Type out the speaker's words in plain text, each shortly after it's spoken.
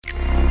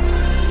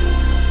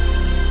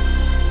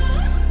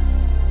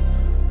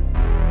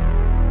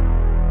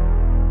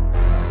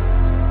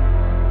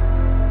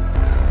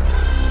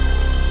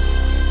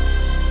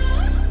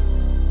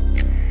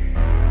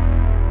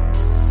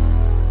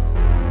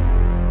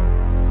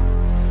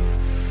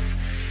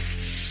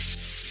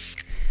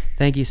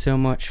Thank you so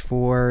much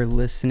for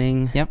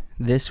listening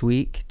this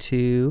week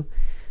to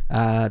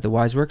the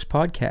WiseWorks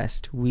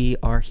podcast. We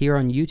are here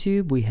on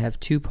YouTube. We have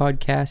 2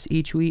 podcasts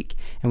each week,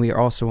 and we are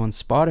also on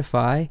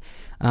Spotify.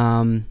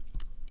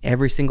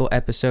 Every single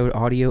episode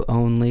audio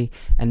only,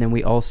 and then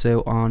we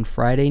also on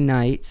Friday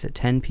nights at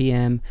 10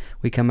 p.m.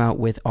 we come out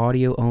with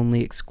audio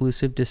only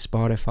exclusive to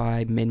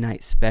Spotify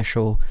midnight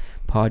special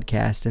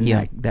podcast,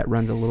 and that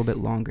runs a little bit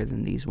longer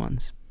than these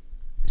ones.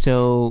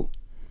 So,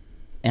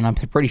 and I'm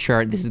pretty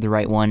sure this is the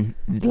right one.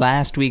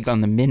 Last week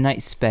on the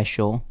midnight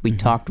special, we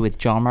talked with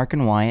John, Mark,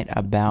 and Wyatt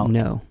about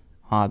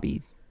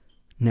hobbies.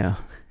 No.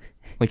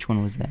 Which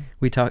one was that?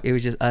 It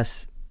was just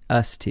us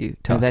two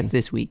talking. No, that's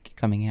this week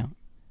coming out.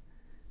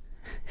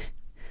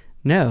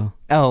 No.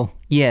 Oh,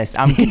 yes.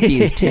 I'm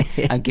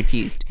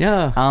confused.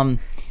 No.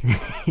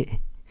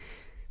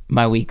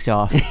 My week's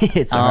off.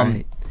 It's all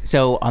right.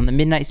 So on the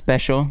midnight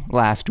special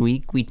last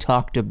week, we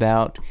talked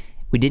about,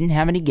 we didn't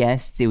have any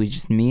guests. It was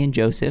just me and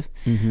Joseph.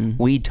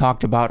 Mm-hmm. We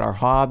talked about our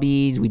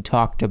hobbies. We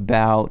talked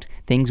about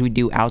things we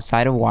do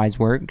outside of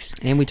WiseWorks.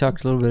 And we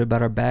talked a little bit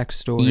about our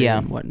backstory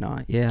and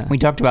whatnot. Yeah. We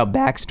talked about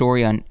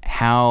backstory on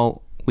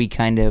how we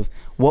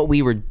what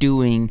we were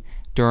doing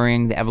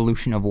during the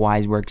evolution of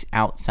WiseWorks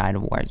outside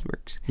of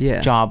WiseWorks. Yeah.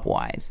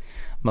 Job-wise,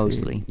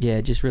 mostly.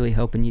 So, just really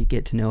helping you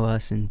get to know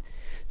us and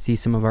see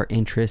some of our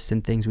interests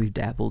and things we've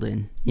dabbled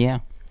in. Yeah.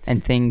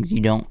 And things you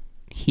don't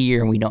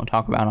hear and we don't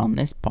talk about on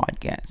this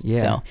podcast.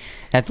 Yeah. So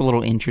that's a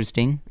little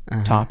interesting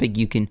topic.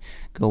 You can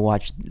go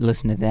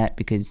listen to that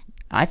because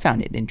I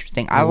found it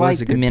interesting. I like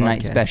the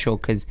midnight special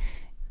because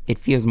it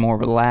feels more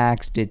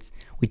relaxed.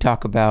 We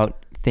talk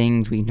about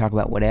things, we can talk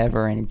about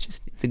whatever, and it's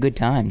a good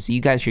time. So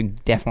you guys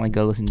should definitely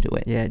go listen to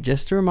it. Yeah,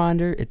 just a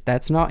reminder,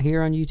 that's not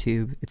here on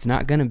YouTube. It's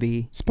not going to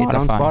be. Spotify. It's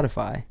on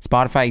Spotify.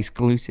 Spotify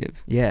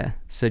exclusive. Yeah,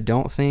 so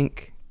don't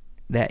think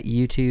that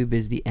YouTube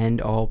is the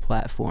end-all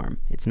platform.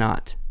 It's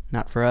not.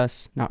 Not for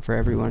us, not for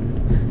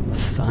everyone.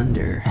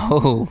 Thunder.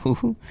 Oh,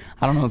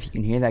 I don't know if you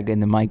can hear that good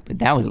in the mic, but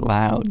that was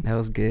loud. That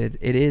was good.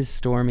 It is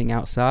storming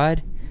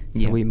outside,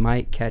 so we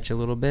might catch a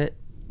little bit.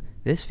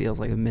 This feels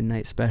like a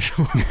midnight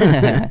special.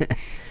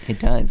 It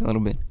does a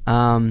little bit.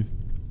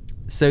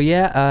 So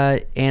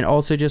and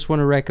also just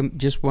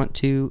want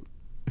to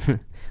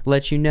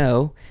let you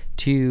know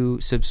to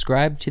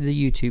subscribe to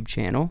the YouTube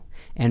channel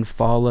and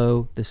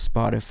follow the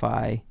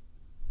Spotify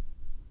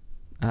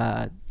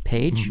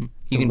page. Mm-hmm.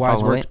 You can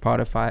follow it.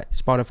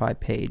 Spotify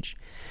page.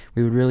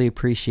 We would really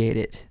appreciate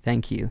it.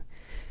 Thank you.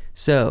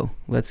 So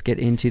let's get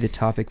into the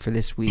topic for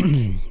this week.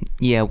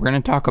 We're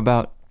going to talk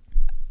about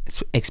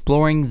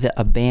exploring the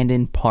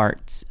abandoned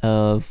parts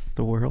of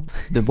the world.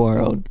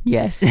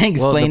 Yes.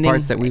 Explaining the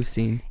parts that we've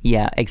seen.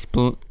 Yeah.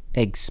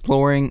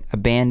 Exploring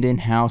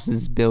abandoned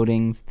houses,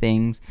 buildings,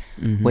 things.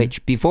 Mm-hmm.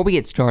 Which, before we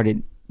get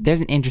started,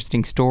 there's an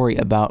interesting story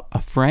about a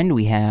friend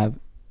we have,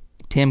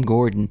 Tim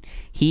Gordon.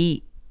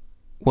 He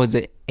was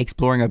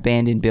exploring an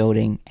abandoned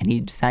building, and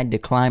he decided to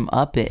climb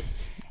up it.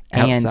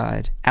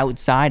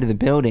 Outside of the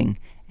building.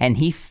 And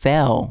he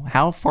fell.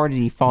 How far did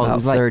he fall? About it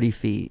was 30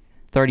 feet.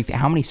 30 feet.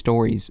 How many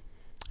stories?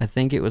 I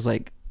think it was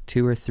like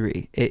 2 or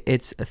 3.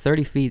 It's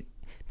 30 feet.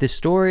 The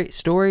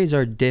stories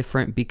are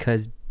different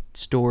because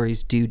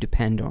stories do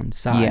depend on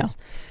size.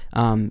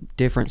 Yeah.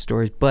 Different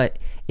stories. But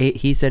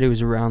he said it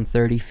was around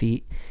 30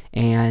 feet.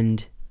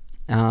 And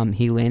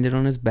he landed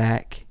on his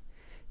back.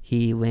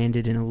 He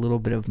landed in a little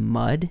bit of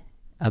mud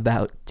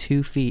about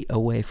 2 feet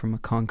away from a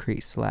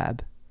concrete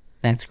slab.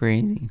 That's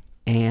crazy.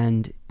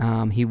 And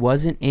he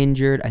wasn't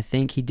injured. I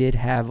think he did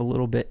have a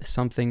little bit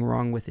something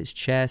wrong with his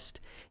chest.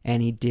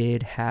 And he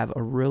did have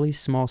a really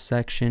small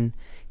section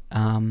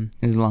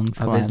his lungs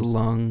of collapsed. His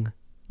lung,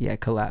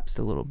 collapsed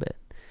a little bit.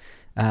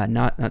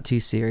 Not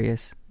too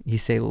serious. You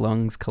say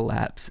lungs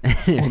collapse.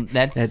 Well,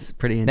 that's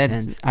pretty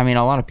intense. A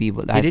lot of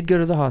people. He did go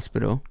to the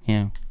hospital.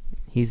 Yeah,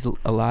 he's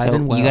alive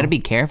and well. You got to be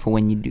careful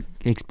when you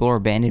explore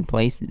abandoned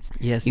places.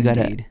 Yes, you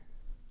indeed.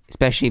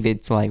 Especially if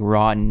it's like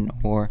rotten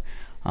or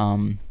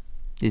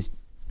just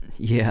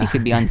it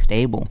could be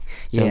unstable.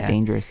 So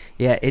dangerous.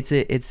 Yeah,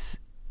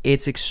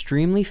 it's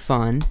extremely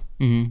fun.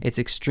 Mm-hmm. It's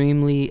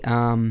extremely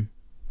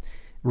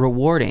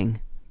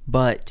rewarding,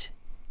 but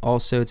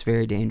also it's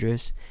very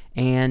dangerous.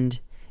 And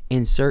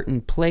in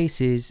certain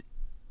places,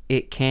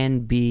 it can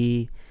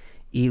be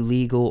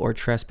illegal or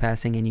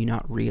trespassing and you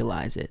not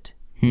realize it.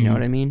 Mm-hmm. You know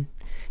what I mean?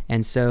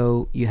 And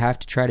so you have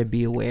to try to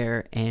be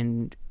aware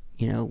and,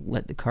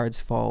 let the cards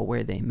fall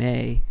where they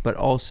may. But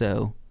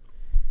also,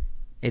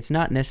 it's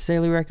not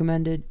necessarily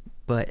recommended,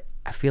 but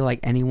I feel like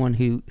anyone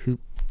who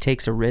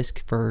takes a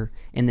risk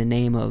in the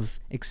name of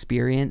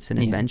experience and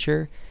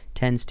adventure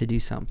tends to do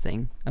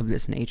something of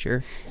this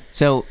nature.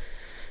 So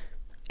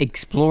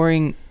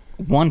exploring,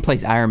 one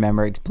place I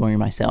remember exploring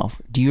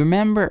myself. Do you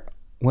remember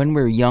when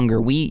we were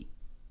younger, it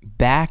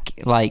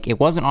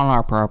wasn't on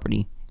our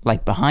property,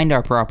 like behind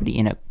our property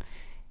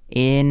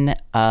in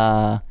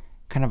a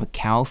kind of a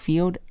cow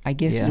field, I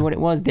guess is what it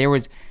was. There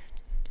was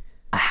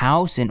a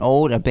house, an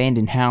old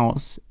abandoned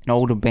house, an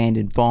old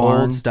abandoned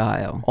barn. Old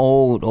style.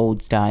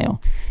 Old style.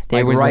 There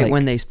like was right like,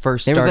 when they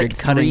first there was started like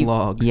cutting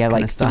logs. Yeah, kinda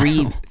like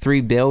style.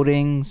 three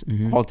buildings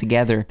all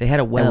together. They had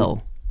a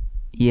well.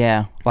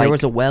 Yeah, There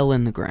was a well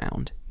in the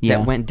ground Yeah.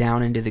 that went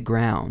down into the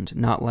ground,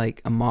 not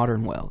like a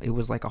modern well. It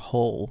was like a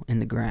hole in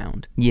the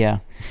ground. Yeah,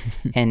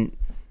 and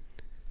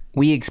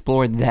we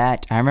explored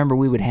that. I remember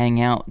we would hang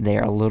out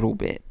there a little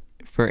bit.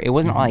 It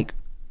wasn't like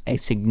a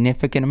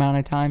significant amount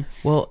of time.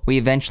 Well, We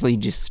eventually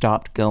just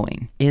stopped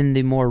going. in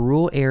the more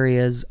rural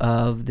areas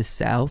of the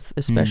South,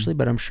 especially,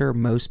 but I'm sure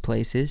most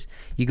places,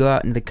 you go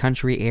out in the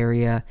country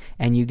area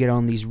and you get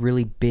on these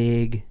really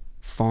big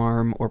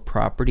farm or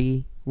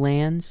property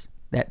lands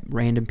that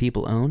random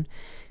people own.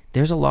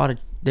 There's a lot of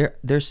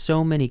there's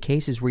so many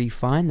cases where you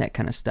find that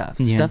kind of stuff.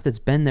 Yeah. Stuff that's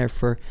been there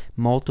for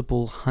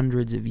multiple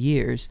hundreds of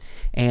years,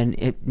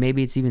 and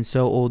maybe it's even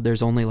so old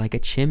there's only like a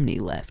chimney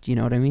left. You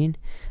know what I mean?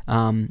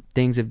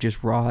 Things have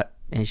just rot,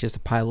 and it's just a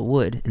pile of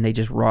wood, and they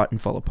just rot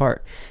and fall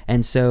apart.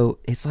 And so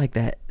it's like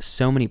that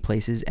so many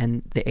places.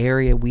 And the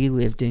area we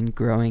lived in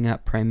growing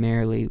up,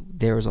 primarily,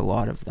 there was a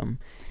lot of them.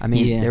 I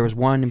mean, Yeah. there was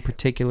one in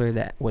particular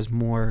that was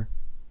more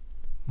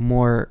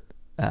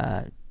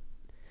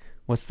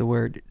what's the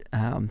word?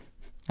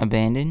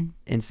 Abandoned?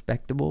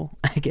 Inspectable,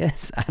 I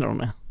guess. I don't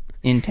know.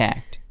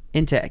 Intact.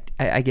 Intact,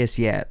 I guess,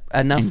 yeah.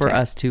 Enough for Intact.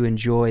 us to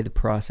enjoy the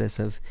process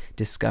of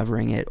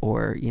discovering it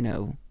or,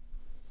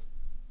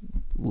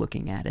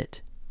 looking at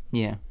it.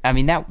 Yeah. I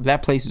mean,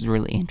 that place was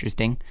really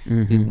interesting. We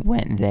Mhm.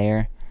 went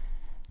there.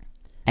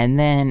 And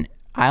then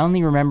I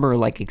only remember,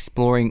 like,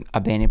 exploring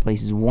abandoned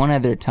places one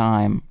other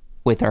time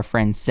with our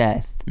friend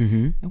Seth.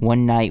 Mm-hmm.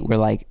 One night we're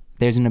like,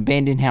 there's an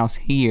abandoned house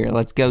here.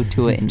 Let's go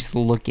to it and just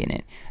look in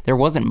it. There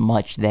wasn't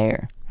much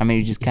there. I mean,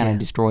 it just kind of Yeah.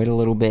 destroyed a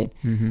little bit,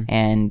 Mhm.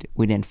 and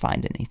we didn't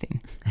find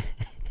anything.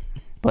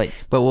 But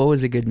But what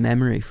was a good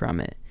memory from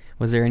it?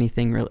 Was there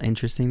anything real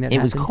interesting that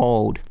it was happened?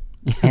 cold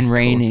It and was cold.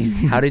 raining.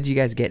 How did you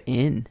guys get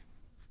in?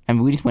 I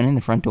mean, we just went in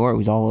the front door. It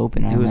was all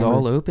open. It was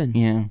all open.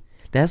 Yeah.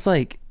 That's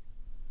like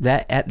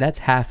that's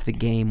half the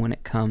game when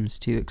it comes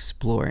to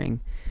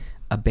exploring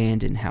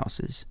abandoned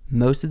houses.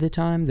 Most of the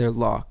time they're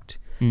locked.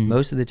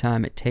 Most of the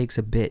time it takes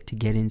a bit to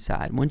get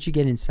inside. Once you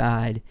get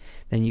inside,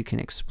 then you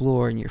can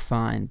explore and you're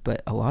fine.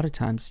 But a lot of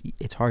times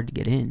it's hard to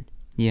get in.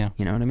 Yeah.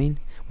 You know what I mean?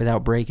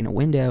 Without breaking a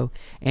window.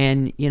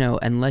 And,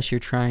 unless you're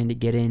trying to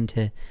get in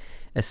to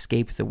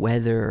escape the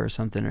weather or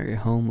something, or you're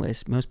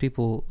homeless, most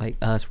people like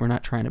us, we're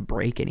not trying to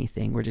break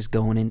anything. We're just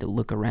going in to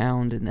look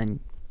around and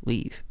then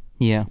leave,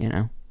 Yeah.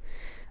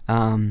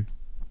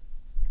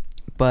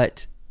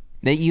 But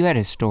That you had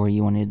a story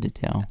you wanted to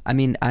tell. I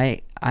mean,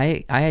 I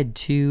had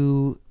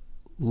two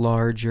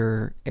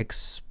larger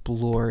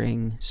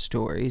exploring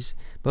stories.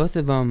 Both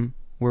of them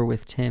were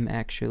with Tim,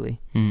 actually.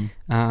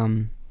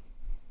 And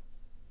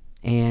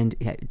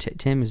yeah,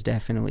 Tim is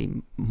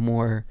definitely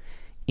more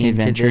into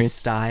Adventurous. this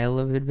style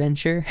of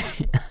adventure.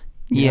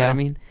 You know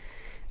what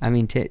I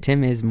mean?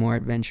 Tim is more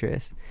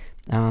adventurous.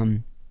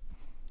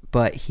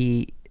 But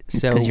he...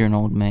 It's because you're an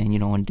old man. You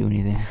don't want to do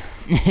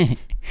anything.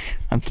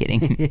 I'm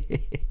kidding.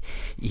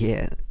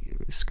 Yeah,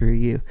 screw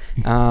you.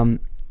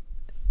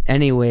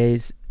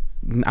 Anyways,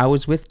 I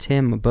was with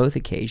Tim on both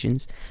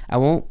occasions. I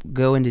won't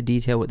go into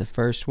detail with the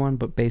first one,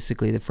 but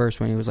basically the first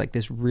one, it was like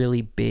this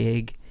really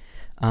big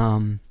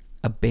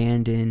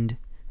abandoned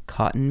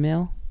cotton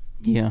mill.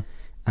 Yeah.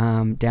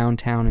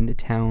 Downtown in the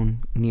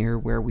town near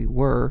where we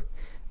were.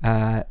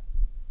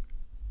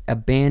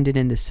 Abandoned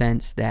in the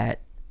sense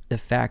that the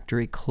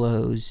factory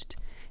closed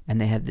and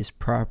they had this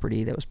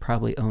property that was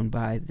probably owned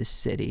by the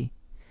city.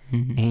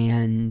 Mm-hmm.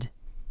 And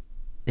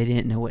they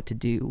didn't know what to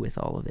do with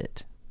all of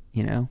it,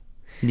 Yeah.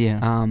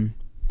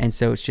 and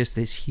so it's just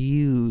this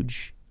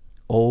huge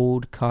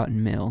old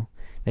cotton mill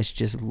that's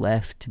just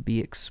left to be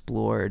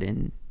explored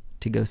and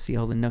to go see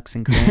all the nooks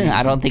and crannies.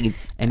 I don't think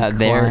it's and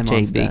there climb to on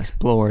be stuff.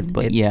 explored,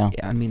 but yeah.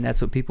 I mean,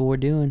 that's what people were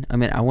doing. I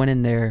mean, I went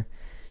in there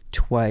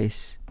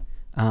twice.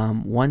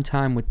 One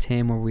time with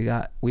Tim where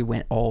we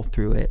went all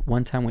through it.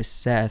 One time with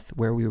Seth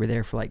where we were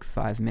there for like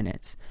 5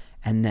 minutes,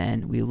 and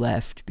then we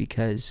left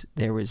because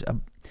there was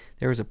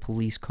a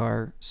police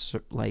car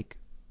like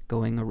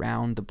going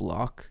around the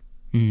block,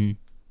 Mm.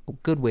 a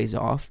good ways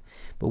off,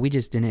 but we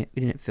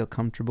didn't feel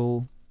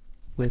comfortable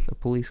with a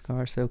police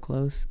car so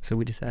close, so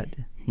we decided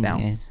to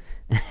bounce.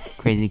 Yes.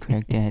 Crazy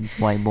crackheads,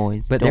 white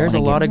boys. But Don't there's a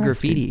wanna lot get of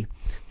arrested. graffiti.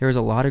 There was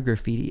a lot of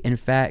graffiti. In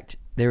fact,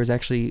 there was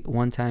actually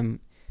one time,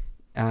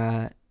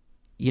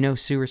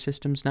 sewer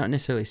systems, not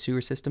necessarily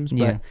sewer systems,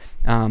 Yeah.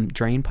 but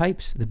drain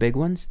pipes, the big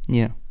ones.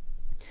 Yeah.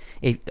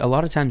 A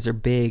lot of times they're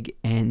big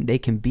and they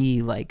can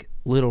be like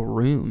little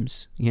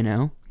rooms,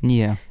 Yeah.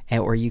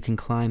 or you can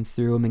climb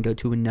through them and go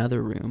to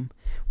another room.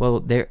 Well,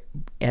 there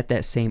at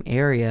that same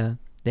area,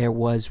 there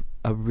was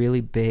a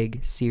really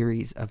big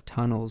series of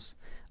tunnels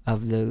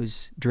of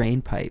those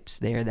drain pipes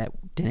there that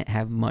didn't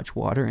have much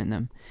water in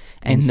them.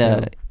 In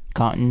so the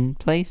cotton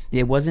place?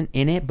 it wasn't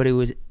in it, but it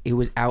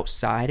was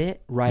outside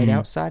it, right Mhm.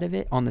 outside of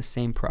it, on the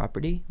same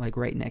property, like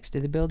right next to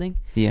the building.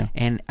 Yeah.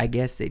 And I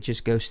guess it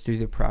just goes through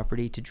the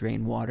property to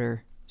drain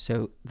water,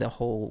 so the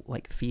whole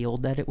like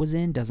field that it was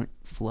in doesn't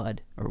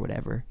flood or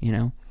whatever.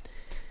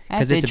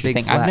 That's it's a big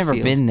interesting. flat I've never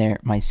field. been there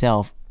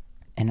myself,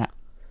 and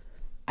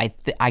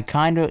I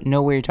kind of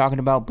know where you're talking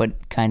about,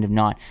 but kind of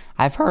not.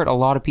 I've heard a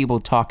lot of people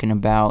talking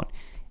about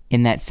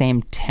in that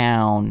same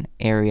town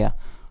area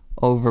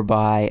over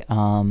by.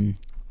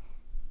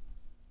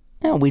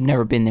 No, we've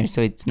never been there, so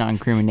it's not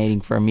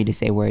incriminating for me to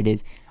say where it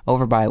is.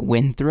 Over by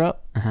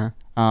Winthrop.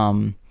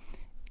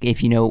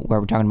 If you know where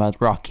we're talking about,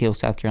 Rock Hill,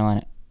 South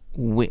Carolina.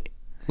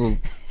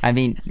 I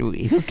mean,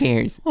 who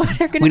cares? Well,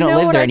 they're gonna We don't know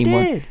live what there I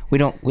anymore. did. We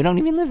don't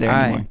even live there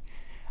All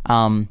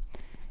anymore.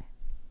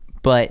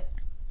 But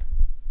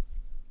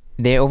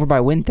they over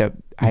by Winthrop.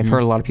 I've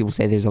heard a lot of people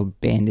say there's an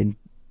abandoned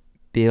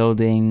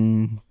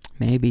building.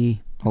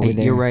 Maybe. Over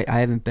there. You're right. I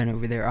haven't been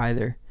over there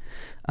either.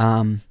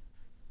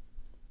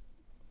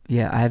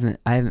 Yeah, I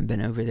haven't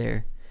been over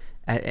there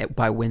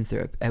by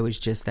Winthrop. It was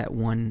just that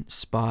one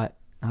spot,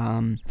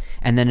 and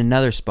then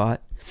another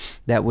spot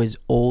that was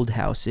old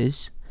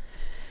houses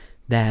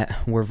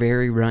that were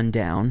very run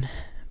down,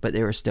 but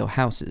they were still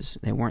houses.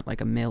 They weren't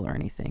like a mill or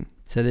anything.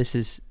 So this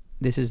is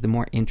the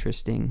more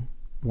interesting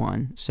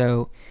one.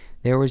 So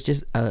there was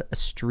just a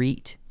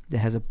street that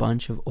has a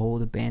bunch of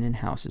old abandoned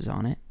houses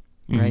on it,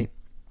 right?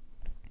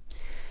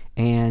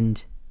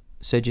 And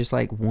so just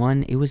like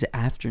it was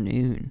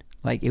afternoon.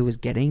 Like it was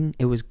getting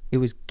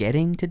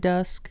to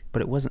dusk,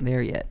 but it wasn't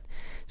there yet.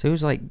 So it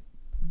was like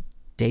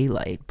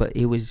daylight, but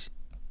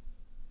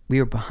we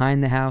were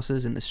behind the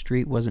houses and the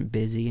street wasn't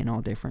busy and all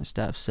different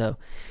stuff. So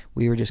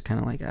we were just kind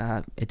of like,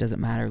 it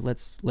doesn't matter.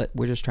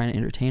 We're just trying to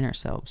entertain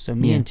ourselves. So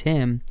me and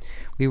Tim,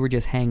 we were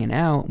just hanging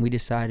out and we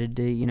decided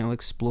to,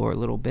 explore a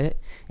little bit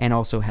and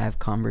also have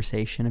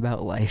conversation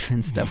about life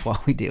and stuff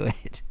while we do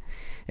it.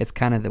 It's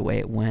kind of the way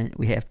it went.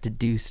 We have to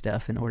do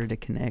stuff in order to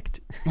connect.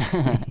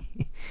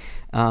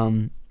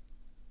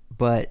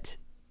 But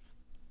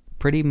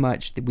pretty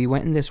much we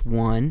went in this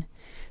one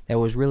that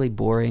was really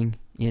boring,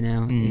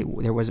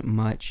 there wasn't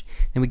much.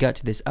 Then we got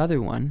to this other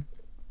one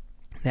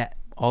that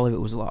all of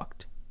it was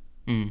locked.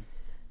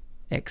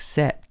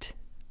 Except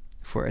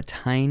for a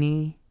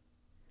tiny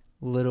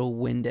little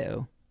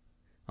window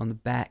on the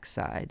back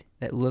side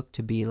that looked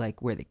to be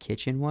like where the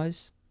kitchen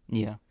was.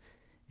 Yeah.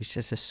 It's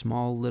just a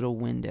small little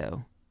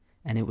window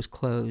and it was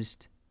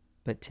closed.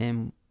 But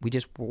Tim, we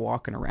just were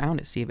walking around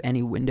to see if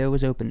any window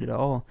was opened at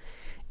all,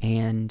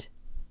 and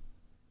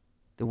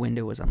the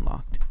window was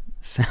unlocked.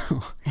 So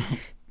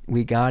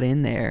we got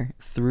in there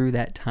through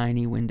that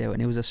tiny window,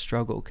 and it was a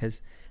struggle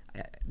because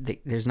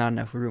there's not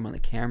enough room on the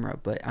camera.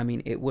 But I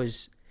mean, it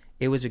was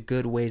a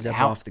good ways up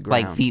off the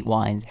ground, like feet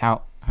wide.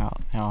 How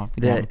off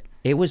the ground?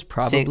 It was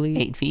probably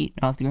 8 feet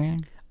off the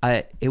ground.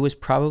 It was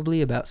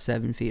probably about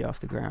 7 feet off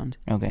the ground.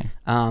 Okay.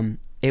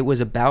 It was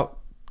about.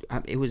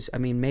 It was,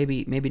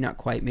 maybe not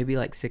quite, maybe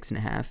like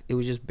 6.5. It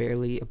was just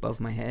barely above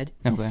my head.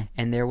 Okay.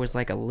 And there was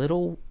like a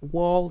little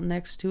wall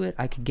next to it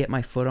I could get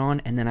my foot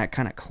on, and then I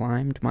kind of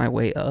climbed my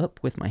way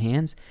up with my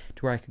hands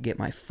to where I could get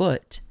my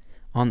foot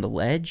on the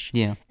ledge.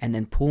 Yeah. And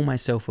then pull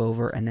myself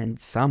over, and then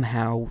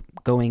somehow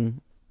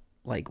going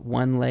like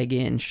one leg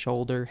in,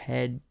 shoulder,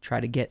 head,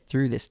 try to get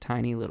through this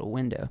tiny little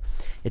window.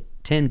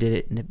 Tim did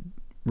it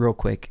real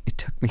quick. It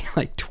took me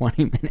like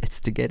 20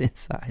 minutes to get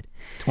inside.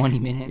 20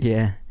 minutes?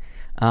 Yeah.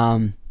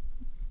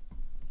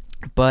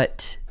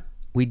 But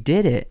we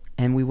did it,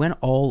 and we went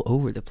all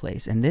over the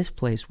place, and this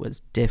place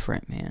was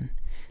different, man.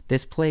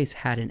 This place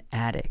had an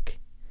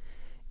attic,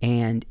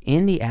 and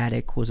in the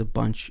attic was a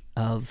bunch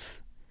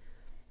of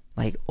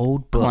like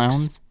old books.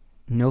 Clowns?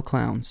 No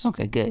clowns.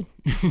 Okay, good.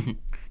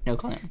 No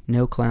clowns.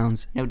 No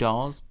clowns. No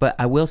dolls? But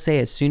I will say,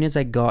 as soon as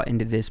I got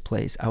into this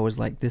place, I was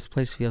like, this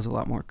place feels a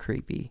lot more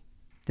creepy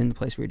than the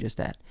place we were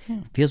just at. Yeah.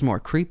 It feels more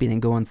creepy than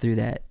going through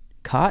that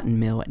cotton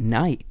mill at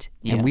night.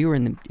 Yeah. And we were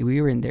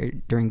in there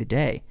during the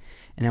day.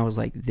 And I was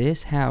like,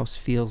 this house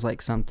feels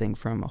like something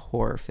from a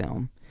horror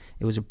film.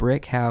 It was a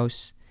brick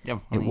house.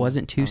 Definitely. It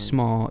wasn't too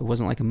small. It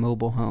wasn't like a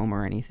mobile home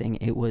or anything.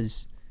 It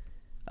was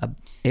an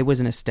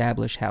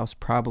established house,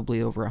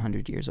 probably over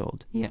 100 years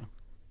old. Yeah.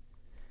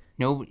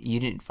 No, you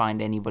didn't find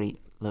anybody.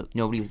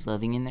 Nobody was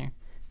living in there.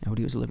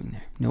 Nobody was living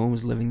there. No one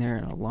was living there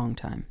in a long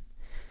time.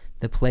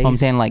 The place. I'm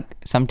saying, like,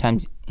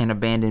 sometimes in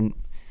abandoned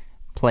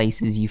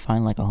places you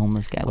find like a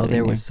homeless guy. Well,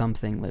 there was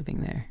something living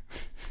there.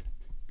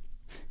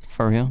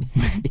 For real?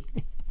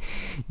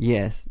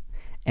 Yes.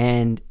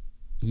 And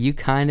you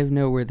kind of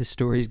know where the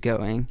story's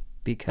going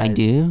because... I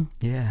do?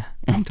 Yeah.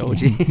 I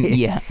told you.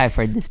 Yeah, I've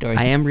heard the story.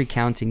 I am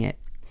recounting it.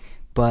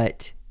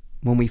 But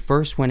when we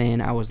first went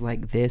in, I was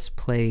like, this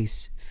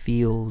place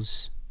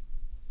feels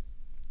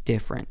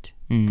different.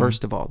 Mm-hmm.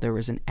 First of all, there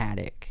was an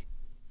attic.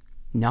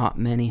 Not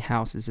many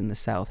houses in the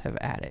South have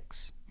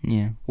attics.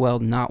 Yeah. Well,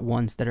 not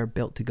ones that are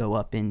built to go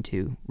up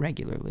into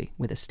regularly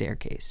with a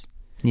staircase.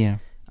 Yeah.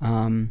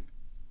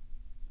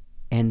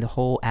 And the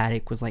whole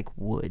attic was like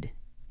wood.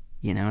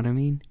 You know what I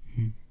mean?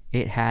 Mm-hmm.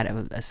 It had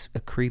a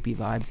creepy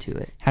vibe to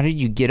it. How did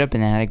you get up in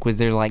the attic? Was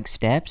there like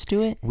steps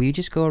to it? We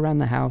just go around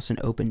the house and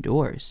open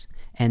doors.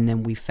 And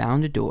then we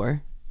found a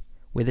door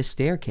with a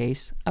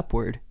staircase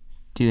upward.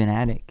 To an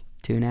attic.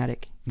 To an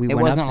attic. we It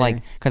went wasn't up there.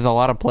 like, because a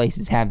lot of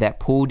places have that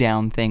pull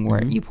down thing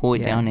where you pull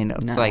it Yeah. down and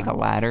it's No. like a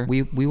ladder.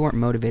 We weren't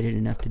motivated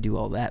enough to do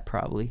all that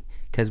probably,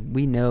 because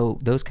we know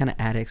those kind of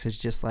attics is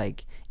just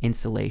like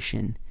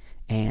insulation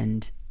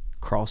and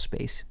crawl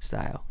space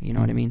style. You know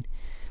what I mean?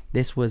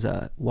 This was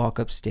a walk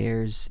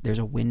upstairs. There's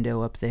a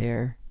window up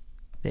there.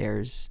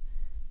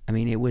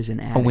 It was an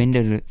attic. A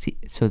window to see,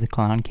 so the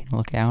clown can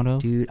look out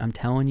of. Dude, I'm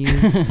telling you,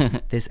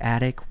 this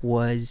attic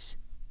was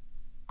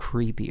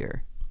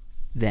creepier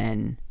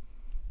than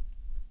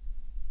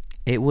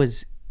it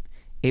was.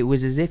 It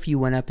was as if you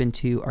went up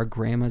into our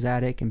grandma's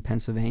attic in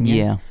Pennsylvania.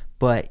 Yeah.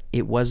 But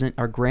it wasn't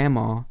our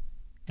grandma,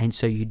 and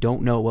so you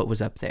don't know what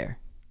was up there.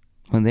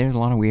 Well, there's a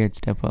lot of weird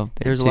stuff up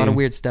there. There's a lot of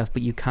weird stuff,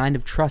 but you kind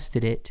of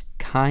trusted it.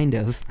 Kind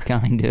of.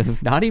 Kind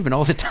of. Not even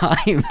all the time.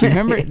 Do you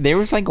remember there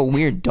was like a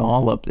weird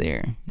doll up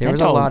there? There That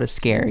was a doll lot of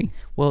scary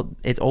Well,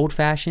 it's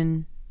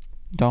old-fashioned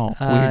doll.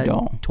 Weird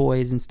doll.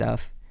 toys and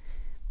stuff.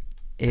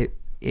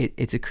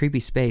 It's a creepy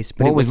space.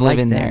 But What it was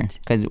living like there? that.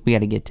 Because we got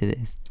to get to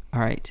this.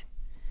 All right.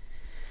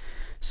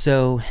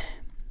 So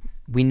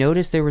we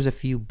noticed there was a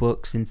few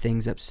books and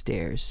things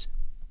upstairs,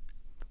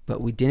 but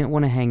we didn't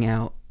want to hang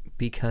out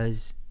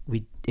because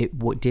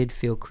it did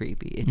feel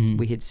creepy.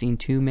 We had seen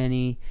too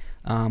many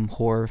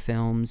horror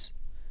films,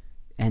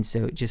 and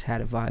so it just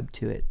had a vibe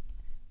to it.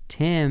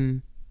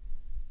 Tim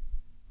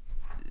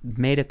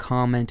made a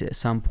comment at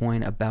some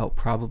point about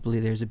probably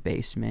there's a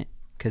basement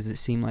because it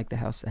seemed like the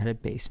house had a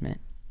basement.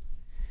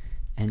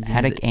 And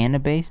Attic and a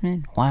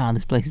basement? Wow,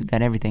 this place has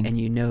got everything. And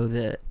you know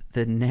that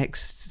the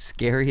next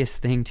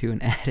scariest thing to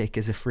an attic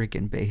is a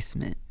freaking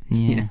basement. Yeah.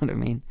 You know what I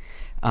mean?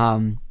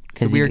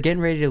 So we were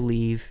getting ready to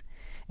leave,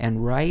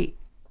 and right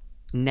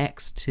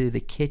next to the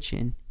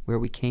kitchen where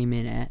we came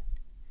in at,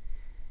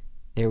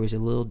 there was a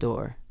little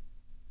door.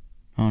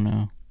 Oh,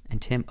 no.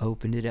 And Tim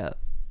opened it up.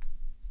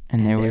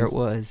 And there it was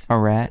was. a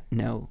rat?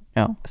 No.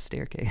 Oh. A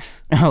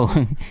staircase.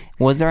 Oh.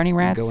 Was there any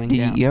rats? Going Did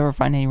down. you ever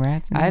find any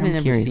rats in there? I haven't I'm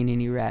ever curious. seen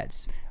any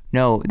rats.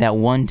 No, that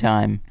one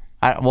time.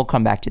 We'll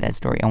come back to that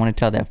story. I want to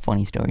tell that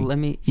funny story. Let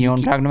me. You know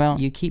what I'm talking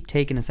about? You keep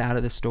taking us out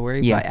of the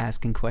story Yeah. by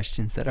asking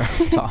questions that are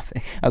off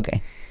topic.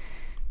 Okay.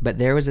 But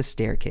there was a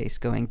staircase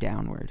going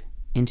downward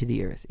into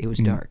the earth. It was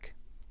dark.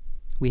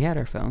 We had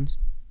our phones.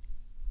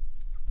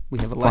 We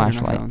have a light on our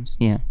Flashlight. phones.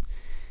 Yeah.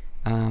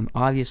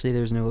 Obviously,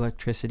 there's no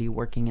electricity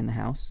working in the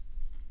house.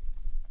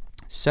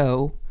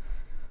 So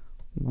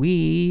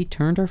we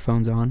turned our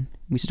phones on.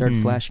 We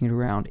started flashing it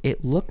around.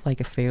 It looked like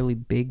a fairly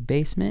big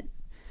basement,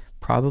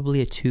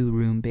 probably a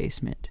 2-room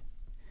basement.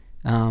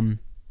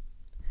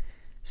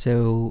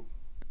 So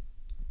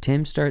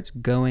Tim starts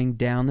going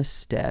down the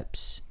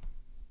steps,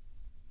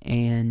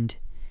 and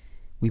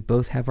we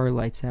both have our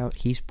lights out.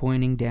 He's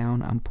pointing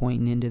down. I'm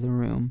pointing into the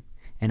room.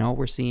 And all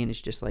we're seeing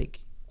is just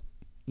like,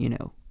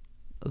 a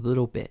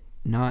little bit.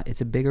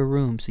 It's a bigger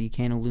room, so you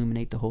can't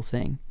illuminate the whole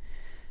thing.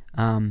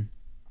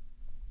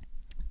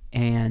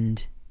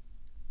 And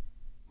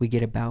we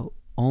get about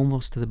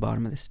almost to the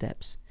bottom of the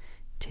steps.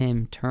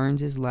 Tim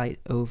turns his light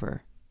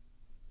over,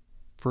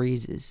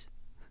 freezes.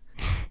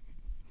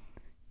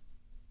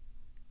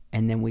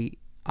 And then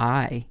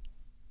I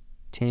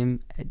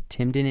didn't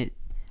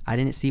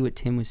see what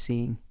Tim was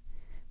seeing,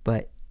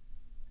 but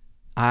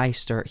I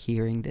start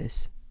hearing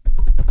this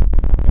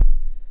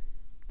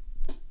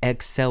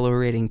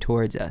accelerating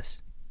towards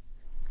us.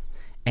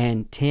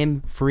 And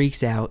Tim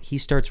freaks out. He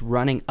starts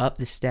running up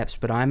the steps,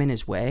 but I'm in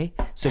his way,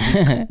 so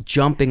he's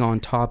jumping on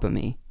top of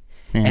me.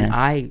 And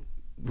I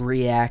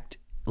react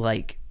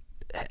like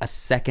a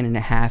second and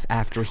a half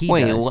after he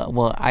does.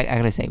 Well, I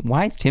gotta say,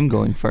 why is Tim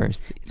going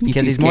first? It's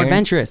because he's more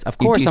adventurous. Of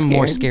course, I'm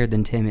more scared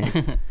than Tim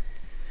is.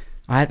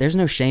 There's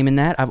no shame in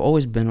that. I've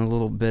always been a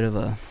little bit of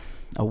a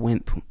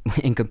wimp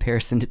in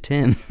comparison to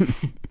Tim.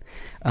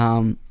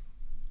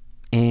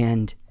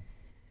 And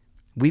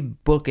we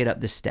book it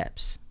up the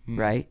steps,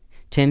 right?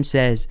 Tim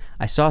says,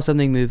 I saw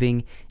something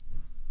moving.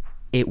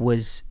 It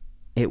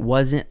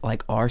wasn't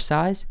like our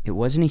size. It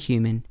wasn't a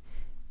human,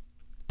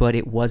 but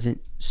it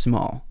wasn't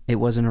small. It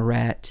wasn't a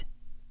rat.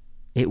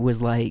 It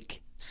was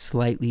like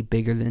slightly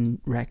bigger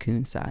than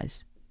raccoon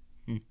size,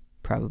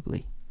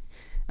 probably.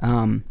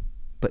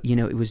 But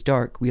it was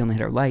dark. We only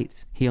had our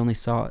lights. He only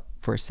saw it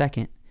for a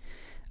second.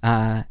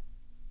 And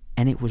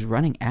it was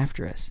running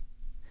after us.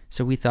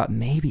 So we thought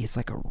maybe it's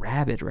like a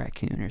rabid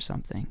raccoon or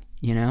something,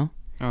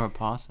 Or a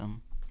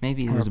possum.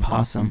 Maybe it or was a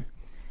possum.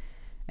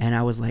 And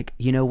I was like,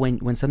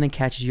 when something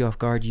catches you off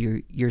guard,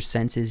 your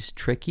senses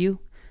trick you.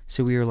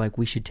 So we were like,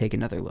 we should take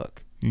another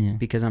look. Yeah.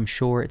 Because I'm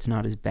sure it's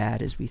not as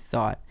bad as we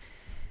thought.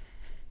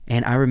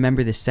 And I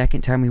remember the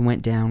second time we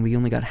went down, we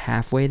only got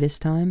halfway this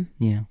time.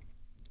 Yeah.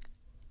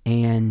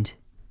 And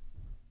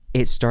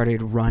it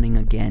started running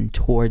again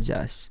towards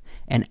us.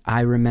 And I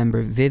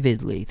remember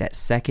vividly that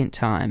second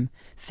time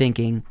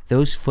thinking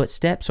those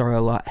footsteps are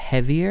a lot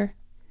heavier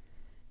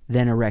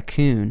than a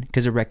raccoon,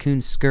 because a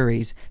raccoon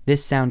scurries.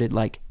 This sounded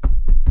like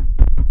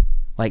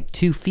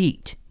 2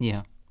 feet.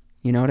 Yeah.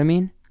 You know what I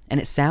mean? And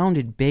it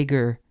sounded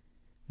bigger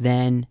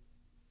than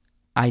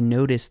I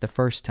noticed the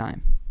first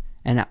time.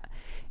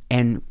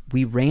 And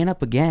we ran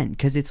up again,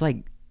 because it's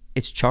like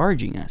it's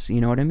charging us.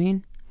 You know what I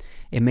mean?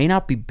 It may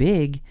not be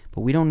big,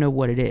 but we don't know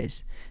what it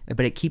is.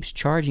 But it keeps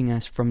charging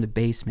us from the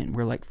basement.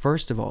 We're like,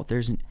 first of all,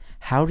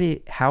 how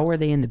are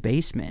they in the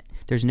basement?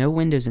 There's no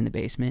windows in the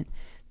basement.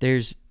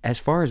 There's, as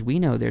far as we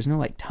know, there's no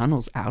like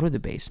tunnels out of the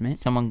basement.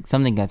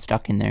 Something got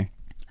stuck in there.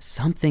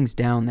 Something's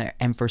down there,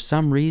 and for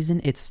some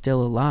reason, it's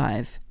still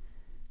alive.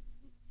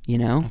 You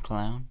know? A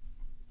clown?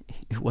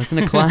 It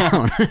wasn't a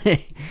clown.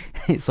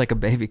 It's like a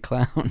baby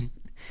clown.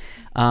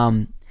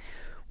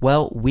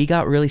 Well, we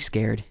got really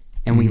scared,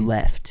 and we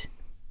left.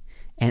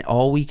 And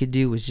all we could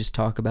do was just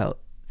talk about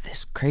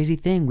this crazy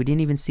thing. We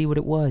didn't even see what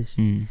it was.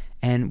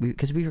 And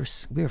because we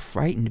were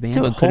frightened, man.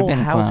 So the it could have whole been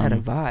a house had a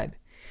clown. vibe.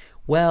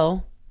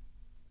 Well,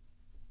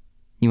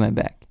 You went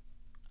back.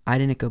 I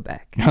didn't go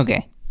back.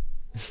 Okay.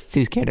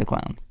 Too scared of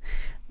clowns.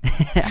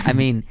 I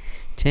mean,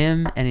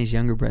 Tim and his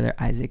younger brother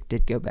Isaac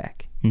did go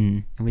back,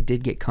 and we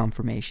did get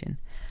confirmation.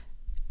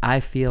 I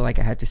feel like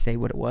I have to say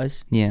what it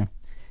was. Yeah.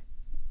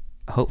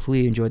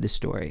 Hopefully you enjoyed the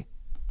story.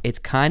 It's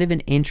kind of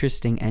an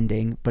interesting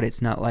ending, but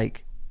it's not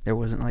like there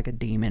wasn't like a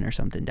demon or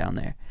something down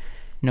there.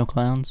 No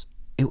clowns?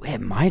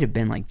 It might have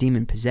been like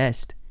demon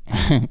possessed.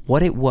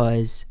 What it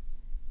was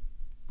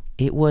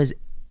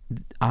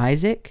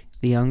Isaac,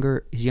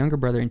 his younger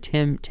brother, and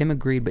Tim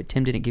agreed, but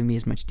Tim didn't give me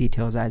as much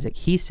detail as Isaac.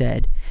 He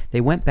said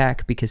they went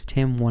back because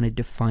Tim wanted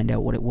to find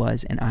out what it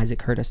was, and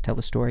Isaac heard us tell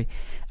the story.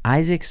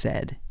 Isaac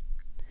said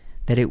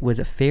that it was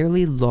a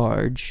fairly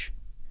large,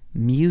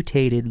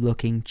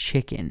 mutated-looking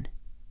chicken.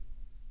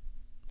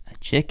 A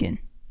chicken?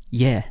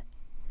 Yeah.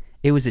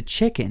 It was a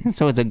chicken.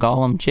 So it's a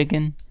Gollum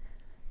chicken?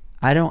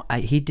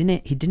 He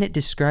didn't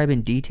describe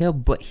in detail,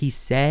 but he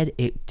said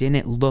it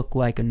didn't look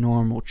like a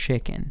normal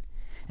chicken.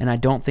 And I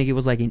don't think it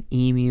was like an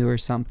emu or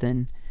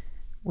something.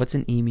 What's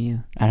an emu?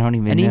 I don't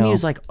even know. An emu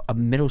is like a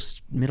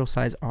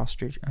middle-sized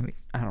ostrich. I mean,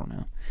 I don't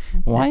know.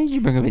 Why did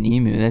you bring up an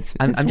emu? That's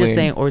I'm just weird.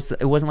 saying, or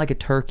it wasn't like a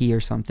turkey or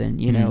something.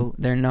 You know,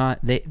 they're not.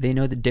 They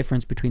know the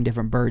difference between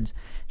different birds.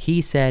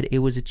 He said it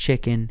was a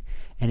chicken,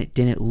 and it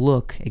didn't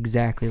look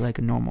exactly like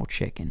a normal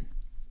chicken.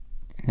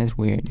 That's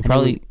weird. It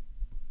probably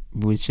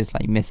was just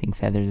like missing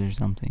feathers or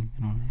something.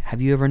 I don't know.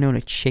 Have you ever known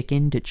a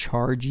chicken to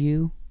charge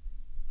you?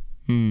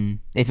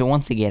 If it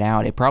wants to get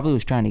out, it probably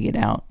was trying to get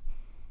out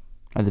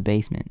of the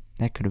basement.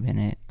 That could have been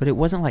it. But it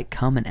wasn't like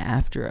coming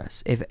after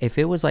us. If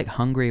it was like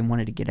hungry and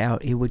wanted to get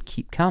out, it would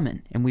keep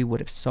coming, and we would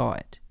have saw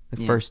it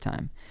the first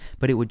time.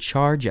 But it would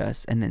charge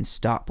us and then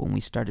stop when we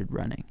started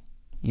running.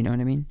 You know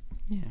what I mean?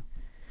 Yeah.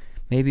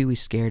 When we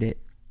scared it.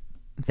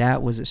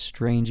 That was a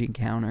strange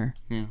encounter.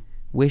 Yeah.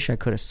 Wish I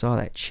could have saw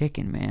that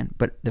chicken, man.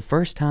 But the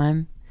first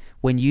time,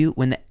 when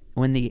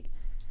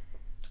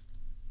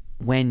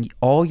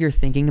all you're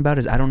thinking about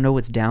is I don't know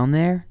what's down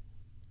there,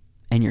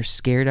 and you're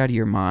scared out of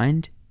your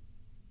mind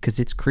because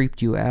it's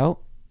creeped you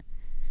out,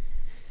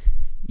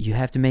 you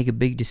have to make a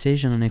big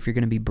decision on if you're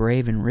going to be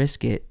brave and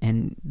risk it.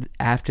 And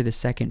after the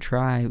second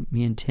try,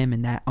 me and Tim,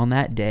 on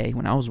that day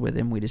when I was with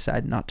him, we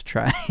decided not to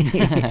try.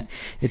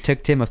 It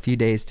took Tim a few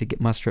days to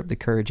muster up the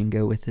courage and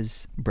go with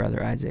his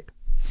brother Isaac.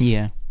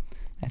 Yeah.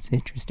 That's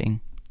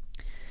interesting.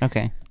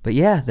 Okay. But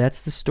yeah,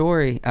 that's the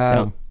story.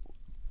 So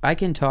I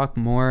can talk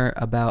more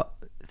about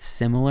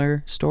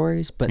similar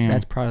stories, but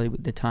that's probably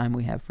the time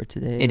we have for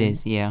today. It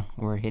is, yeah.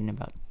 We're hitting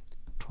about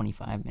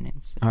 25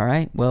 minutes. All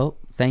right. Well,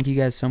 thank you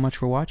guys so much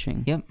for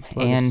watching. Yep.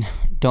 And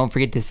don't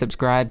forget to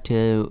subscribe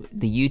to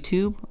the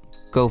YouTube.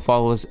 Go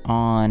follow us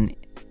on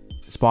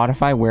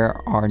Spotify, where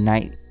our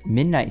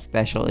midnight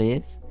special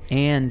is.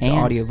 And the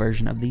audio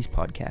version of these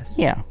podcasts.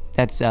 Yeah.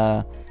 That's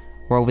we're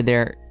over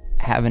there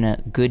having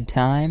a good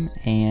time,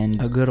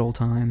 and a good old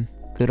time.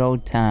 Good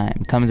old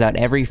time. Comes out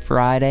every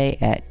Friday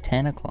at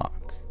 10 o'clock.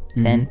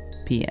 10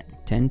 p.m.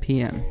 10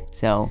 p.m.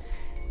 So,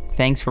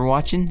 thanks for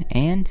watching,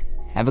 and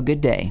have a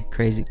good day.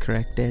 Crazy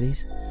correct,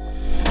 daddies.